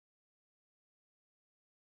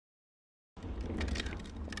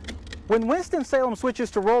When Winston-Salem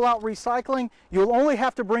switches to Rollout Recycling, you'll only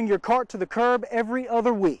have to bring your cart to the curb every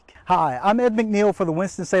other week. Hi, I'm Ed McNeil for the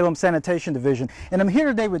Winston-Salem Sanitation Division, and I'm here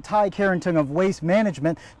today with Ty Carrington of Waste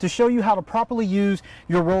Management to show you how to properly use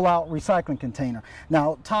your Rollout recycling container.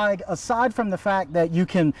 Now, Ty, aside from the fact that you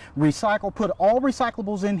can recycle, put all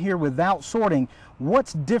recyclables in here without sorting,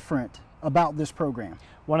 what's different about this program?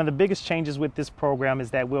 One of the biggest changes with this program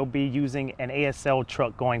is that we'll be using an ASL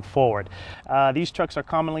truck going forward. These trucks are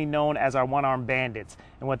commonly known as our one-arm bandits.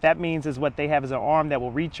 And what that means is what they have is an arm that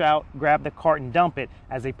will reach out, grab the cart, and dump it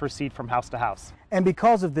as they proceed from house to house. And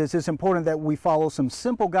because of this, it's important that we follow some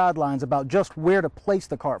simple guidelines about just where to place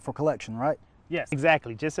the cart for collection, right? Yes,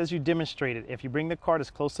 exactly. Just as you demonstrated, if you bring the cart as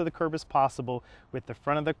close to the curb as possible with the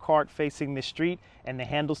front of the cart facing the street and the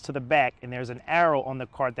handles to the back, and there's an arrow on the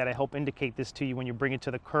cart that'll help indicate this to you when you bring it to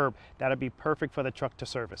the curb, that'll be perfect for the truck to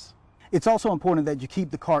service. It's also important that you keep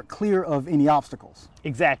the cart clear of any obstacles.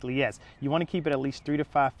 Exactly, yes. You want to keep it at least 3 to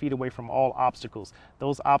 5 feet away from all obstacles.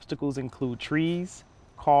 Those obstacles include trees,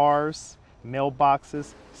 cars,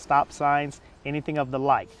 mailboxes, stop signs, anything of the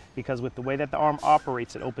like, because with the way that the arm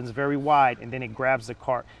operates, it opens very wide and then it grabs the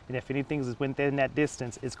cart, and if anything is within that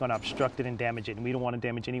distance, it's going to obstruct it and damage it, and we don't want to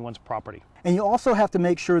damage anyone's property. And you also have to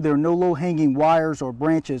make sure there are no low-hanging wires or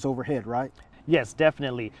branches overhead, right? Yes,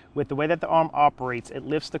 definitely. With the way that the arm operates, it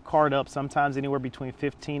lifts the cart up sometimes anywhere between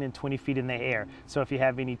 15 and 20 feet in the air. So if you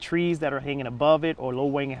have any trees that are hanging above it or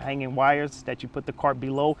low hanging wires that you put the cart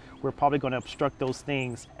below, we're probably going to obstruct those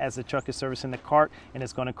things as the truck is servicing the cart, and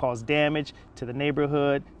it's going to cause damage to the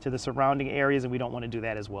neighborhood, to the surrounding areas, and we don't want to do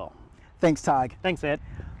that as well. Thanks, Ty. Thanks, Ed.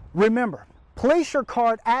 Remember, place your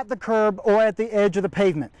cart at the curb or at the edge of the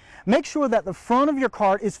pavement. Make sure that the front of your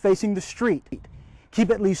cart is facing the street. Keep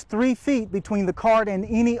at least 3 feet between the cart and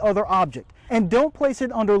any other object, and don't place it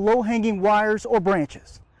under low-hanging wires or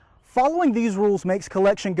branches. Following these rules makes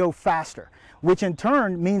collection go faster, which in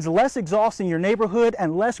turn means less exhaust in your neighborhood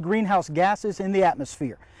and less greenhouse gases in the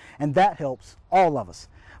atmosphere, and that helps all of us.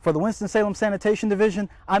 For the Winston-Salem Sanitation Division,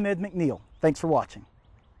 I'm Ed McNeil. Thanks for watching.